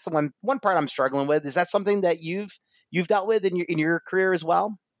 but that's the one part I'm struggling with. Is that something that you've dealt with in your career as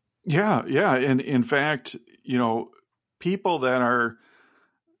well? Yeah. And in fact, you know, people that are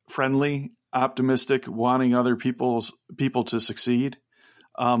friendly optimistic, wanting other people to succeed.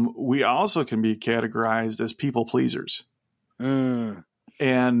 We also can be categorized as people pleasers. And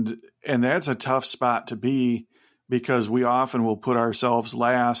that's a tough spot to be, because we often will put ourselves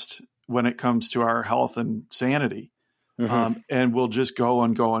last when it comes to our health and sanity. And we'll just go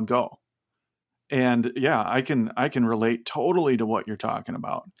and go and go. And yeah, I can relate totally to what you're talking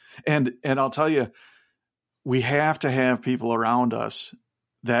about. And I'll tell you, we have to have people around us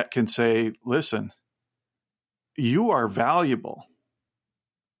that can say, listen, you are valuable.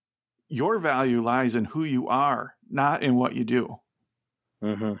 Your value lies in who you are, not in what you do.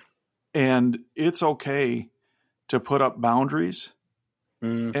 And it's okay to put up boundaries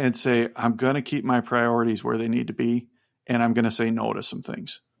and say, I'm going to keep my priorities where they need to be, and I'm going to say no to some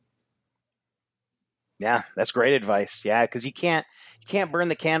things. Yeah, that's great advice. Yeah, because you can't burn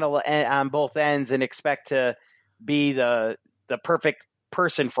the candle on both ends and expect to be the perfect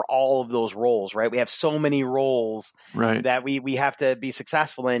person for all of those roles, right? We have so many roles that we have to be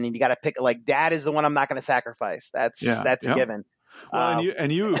successful in, and you got to pick. Like, dad is the one I'm not going to sacrifice. That's a given. Well,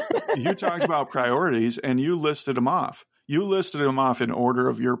 and you talked about priorities, and you listed them off. You listed them off in order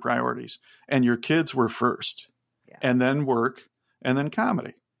of your priorities, and your kids were first, and then work, and then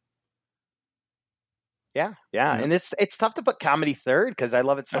comedy. Yeah. And it's tough to put comedy third because I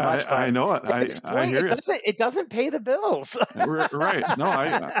love it so much. I know it. I hear you. It doesn't pay the bills. Right. No,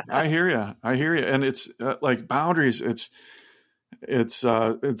 I hear you. And it's like boundaries. It's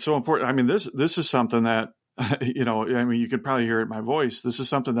so important. I mean, this is something that, you could probably hear it in my voice. This is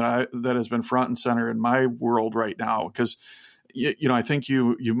something that has been front and center in my world right now. Because, I think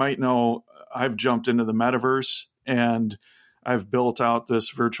you might know, I've jumped into the metaverse and I've built out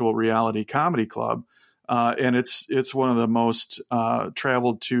this virtual reality comedy club. And it's one of the most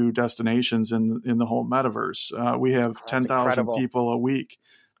traveled to destinations in the whole metaverse. We have 10,000 people a week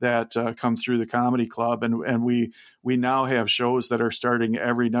that come through the comedy club, and we now have shows that are starting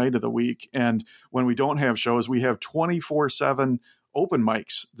every night of the week. And when we don't have shows, we have 24/7 open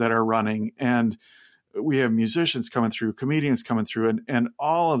mics that are running, and we have musicians coming through, comedians coming through, and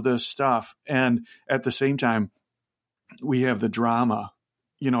all of this stuff. And at the same time, we have the drama.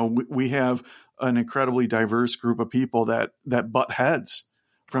 We have an incredibly diverse group of people that butt heads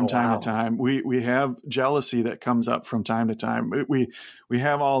from time to time. We have jealousy that comes up from time to time. We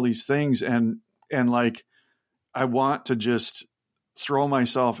have all these things, and like, I want to just throw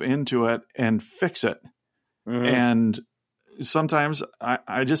myself into it and fix it. And sometimes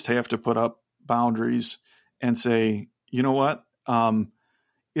I just have to put up boundaries and say, you know what?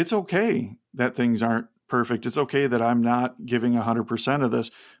 It's okay that things aren't perfect. It's okay that I'm not giving 100% of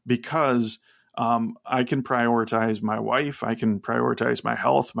this, because I can prioritize my wife. I can prioritize my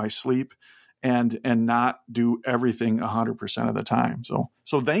health, my sleep, and not do everything 100% of the time.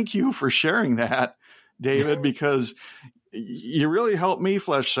 So thank you for sharing that, David, because you really helped me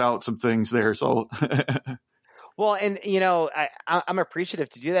flesh out some things there. So. Well, and, I'm appreciative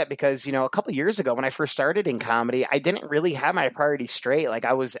to do that because, a couple of years ago when I first started in comedy, I didn't really have my priorities straight. Like,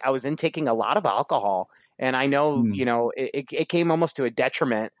 I was intaking a lot of alcohol, and I know, it came almost to a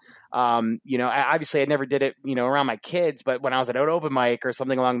detriment. Obviously I never did it, around my kids, but when I was at an open mic or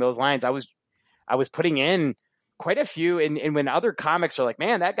something along those lines, I was putting in quite a few. And when other comics are like,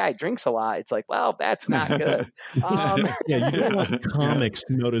 man, that guy drinks a lot, it's like, well, that's not good. Yeah, you don't want comics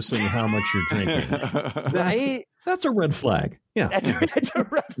noticing how much you're drinking. That's a red flag. Yeah. That's a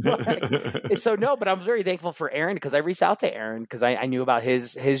red flag. So no, but I'm very thankful for Aaron, because I reached out to Aaron because I knew about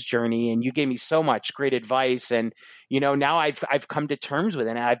his journey, and you gave me so much great advice. And, now I've come to terms with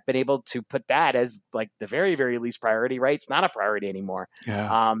it, and I've been able to put that as like the very, very least priority, right? It's not a priority anymore.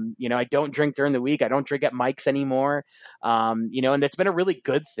 Yeah. I don't drink during the week. I don't drink at mics anymore. And that's been a really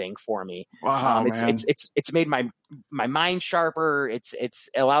good thing for me. Wow, man. It's made my mind sharper. It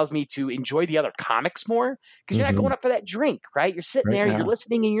allows me to enjoy the other comics more, because you're not going up for that drink, right? You're sitting there, you're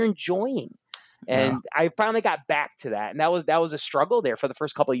listening, and you're enjoying. And I finally got back to that. And that was a struggle there for the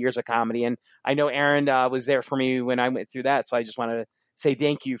first couple of years of comedy. And I know Aaron was there for me when I went through that. So I just want to say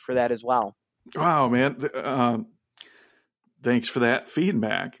thank you for that as well. Wow, man. Thanks for that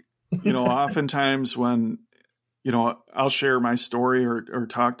feedback. Oftentimes when, I'll share my story or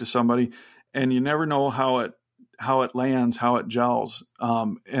talk to somebody, and you never know how it lands, how it gels.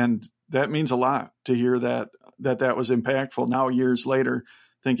 And that means a lot to hear that was impactful now, years later,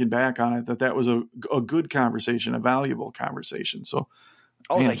 thinking back on it, that was a good conversation, a valuable conversation. So,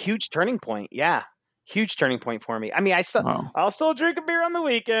 a huge turning point. Yeah. Huge turning point for me. I mean, I'll still drink a beer on the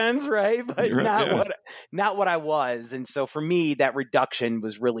weekends, right? But not what I was. And so for me, that reduction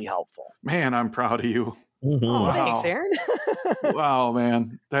was really helpful. Man, I'm proud of you. Mm-hmm. Oh, wow. Thanks, Aaron. Wow,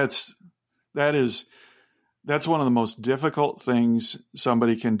 man. That's That's one of the most difficult things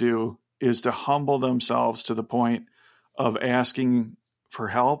somebody can do, is to humble themselves to the point of asking for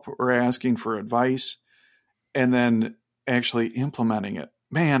help or asking for advice and then actually implementing it.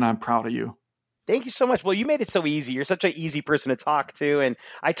 Man, I'm proud of you. Thank you so much. Well, you made it so easy. You're such an easy person to talk to. And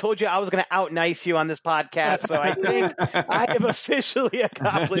I told you I was going to out nice you on this podcast. So I think I have officially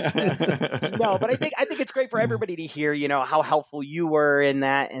accomplished that. No, but I think it's great for everybody to hear, how helpful you were in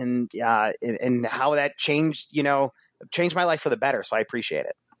that and how that changed my life for the better. So I appreciate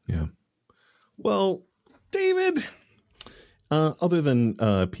it. Yeah. Well, David, other than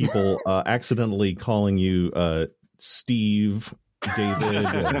people accidentally calling you Steve, David,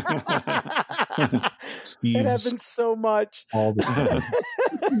 Steve, it happens so much. All the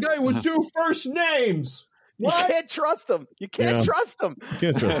guy with 2 first names. You can't trust them. You can't trust them.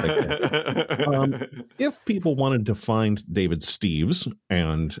 Can't trust that. If people wanted to find David Steves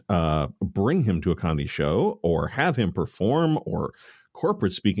and bring him to a comedy show, or have him perform, or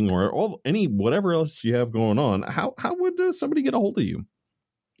corporate speaking, or whatever else you have going on, how would somebody get a hold of you?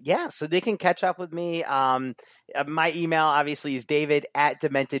 Yeah, so they can catch up with me. My email obviously is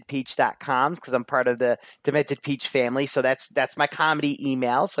david@dementedpeach.com, because I'm part of the Demented Peach family. So that's my comedy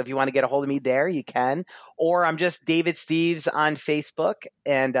email. So if you want to get a hold of me there, you can. Or I'm just David Steves on Facebook,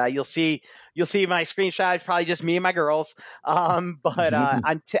 and you'll see my screenshot. It's probably just me and my girls. But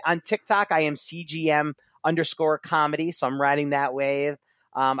on TikTok, I am CGM_comedy. So I'm riding that wave.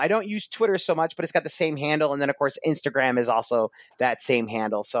 I don't use Twitter so much, but it's got the same handle. And then, of course, Instagram is also that same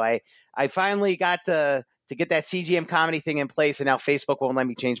handle. So I finally got to get that CGM comedy thing in place, and now Facebook won't let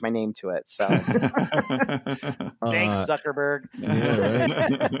me change my name to it. So thanks, Zuckerberg.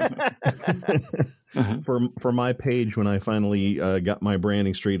 Yeah, right. For my page, when I finally got my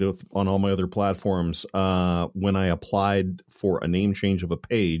branding straight on all my other platforms, when I applied for a name change of a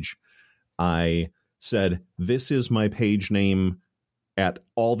page, I said, "This is my page name at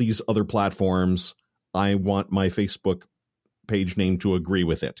all these other platforms. I want my Facebook page name to agree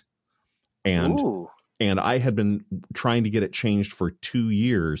with it." And I had been trying to get it changed for 2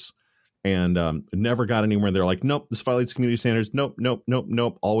 years and never got anywhere. They're like, "Nope, this violates community standards. Nope,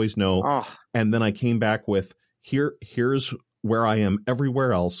 always no." Oh. And then I came back with, here's where I am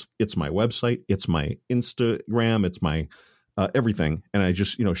everywhere else. It's my website, it's my Instagram, it's my everything. And I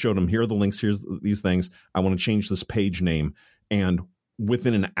just showed them, here are the links, here's these things. I want to change this page name. And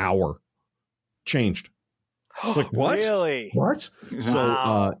within an hour, changed. Like, what? Really? What?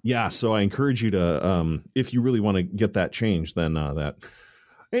 Wow. So, so I encourage you to, if you really want to get that changed, then that.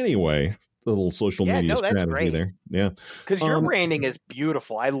 Anyway, little social media strategy great. There. Yeah. Because your branding is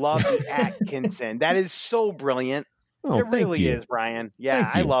beautiful. I love the Atkinson. That is so brilliant. Oh, it really you. is, Brian. Yeah,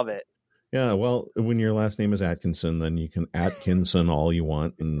 I love it. Yeah, well, when your last name is Atkinson, then you can Atkinson all you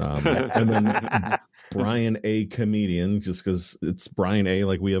want, and then Brian A. Comedian, just because it's Brian A.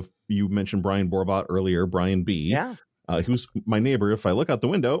 Like you mentioned Brian Borbot earlier, Brian B. Yeah, who's my neighbor. If I look out the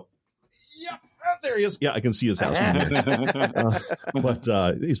window, there he is. Yeah, I can see his house.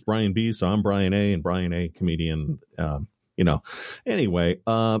 But he's Brian B. So I'm Brian A. and Brian A. Comedian. Anyway,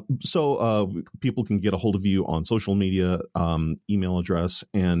 so people can get a hold of you on social media, email address,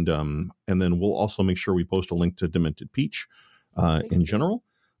 and then we'll also make sure we post a link to Demented Peach in general.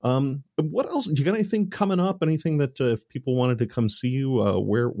 What else? Do you got anything coming up? Anything that if people wanted to come see you,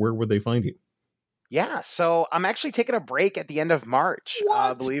 where would they find you? Yeah, so I'm actually taking a break at the end of March.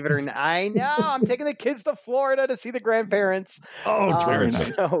 Believe it or not, I know I'm taking the kids to Florida to see the grandparents. Oh, very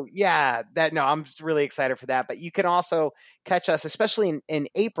nice. So yeah, I'm just really excited for that. But you can also catch us, especially in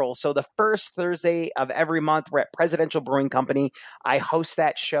April. So the first Thursday of every month, we're at Presidential Brewing Company. I host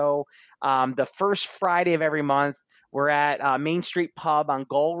that show. The first Friday of every month, we're at Main Street Pub on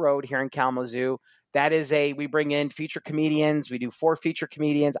Gull Road here in Kalamazoo. That is we bring in feature comedians. We do 4 feature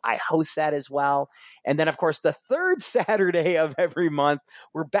comedians. I host that as well. And then, of course, the third Saturday of every month,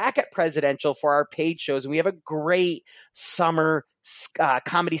 we're back at Presidential for our paid shows. And we have a great summer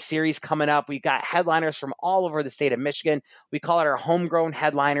comedy series coming up. We got headliners from all over the state of Michigan. We call it our homegrown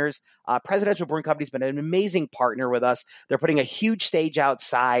headliners. Presidential Brewing Company has been an amazing partner with us. They're putting a huge stage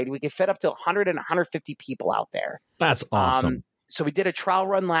outside. We can fit up to 100 and 150 people out there. That's awesome. So we did a trial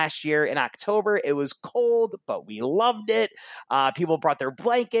run last year in October. It was cold, but we loved it. People brought their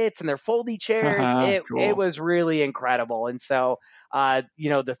blankets and their foldy chairs. Cool. It was really incredible. And so,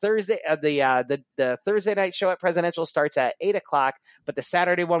 the Thursday, the Thursday night show at Presidential starts at 8:00, but the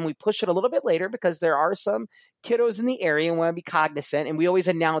Saturday one we push it a little bit later because there are some kiddos in the area and want to be cognizant, and we always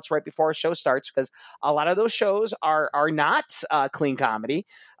announce right before our show starts because a lot of those shows are not clean comedy.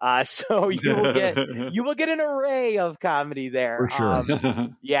 So you will get an array of comedy there. For sure.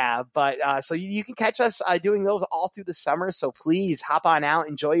 Yeah, but so you can catch us doing those all through the summer. So please hop on out,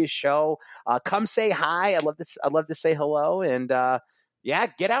 enjoy your show, come say hi. I love to say hello, and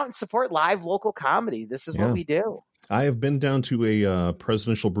get out and support live local comedy. This is what we do. I have been down to a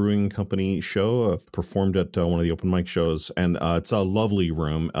Presidential Brewing Company show. I've performed at one of the open mic shows, and it's a lovely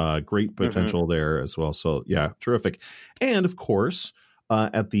room. Great potential there as well. So, yeah, terrific. And, of course,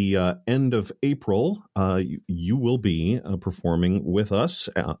 at the end of April, you will be performing with us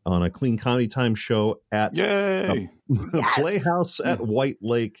on a Clean Comedy Time show at the Playhouse at White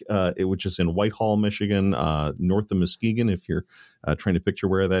Lake, which is in Whitehall, Michigan, north of Muskegon, if you're trying to picture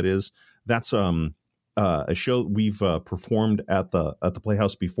where that is. That's a show we've performed at the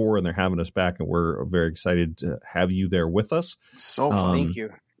Playhouse before, and they're having us back, and we're very excited to have you there with us. So fun. Thank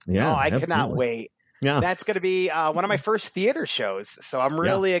you. Yeah, I cannot wait. Yeah, that's going to be one of my first theater shows, so I'm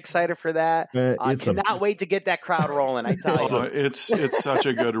really excited for that. I cannot wait to get that crowd rolling. I tell you, it's such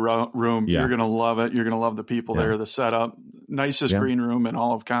a good room. Yeah. You're going to love it. You're going to love the people there. The setup, nicest green room in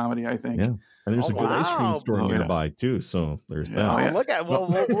all of comedy, I think. Yeah. And there's a good ice cream store nearby too, so there's that. Look at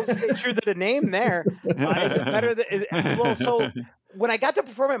we'll stay true to the name there. Is it better so when I got to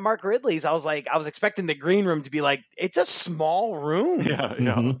perform at Mark Ridley's, I was expecting the green room to be like, it's a small room.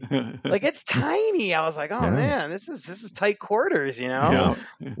 Like it's tiny. I was like, oh man, this is tight quarters, you know.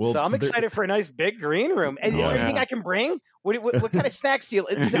 Yeah. Well, so I'm excited for a nice big green room. And is there anything I can bring? What kind of snacks do you?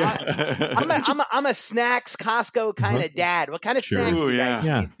 I'm a snacks Costco kind of dad. What kind of snacks do you guys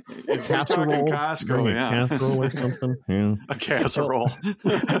need? If you're talking Costco, casserole or something. Yeah. A casserole.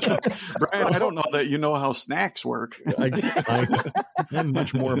 Brian, I don't know that you know how snacks work. I'm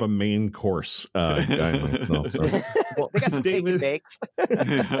much more of a main course guy myself. So. Well, they got some David, bakes.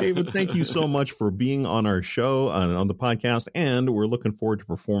 David, thank you so much for being on our show on the podcast, and we're looking forward to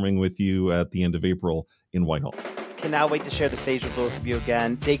performing with you at the end of April in Whitehall. Cannot wait to share the stage with both of you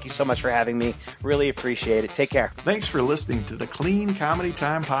again. Thank you so much for having me. Really appreciate it. Take care. Thanks for listening to the Clean Comedy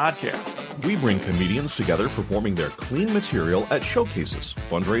Time podcast. We bring comedians together performing their clean material at showcases,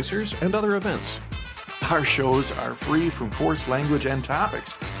 fundraisers, and other events. Our shows are free from coarse language and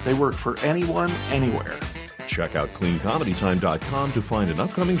topics. They work for anyone, anywhere. Check out cleancomedytime.com to find an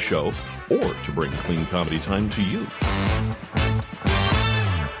upcoming show or to bring Clean Comedy Time to you.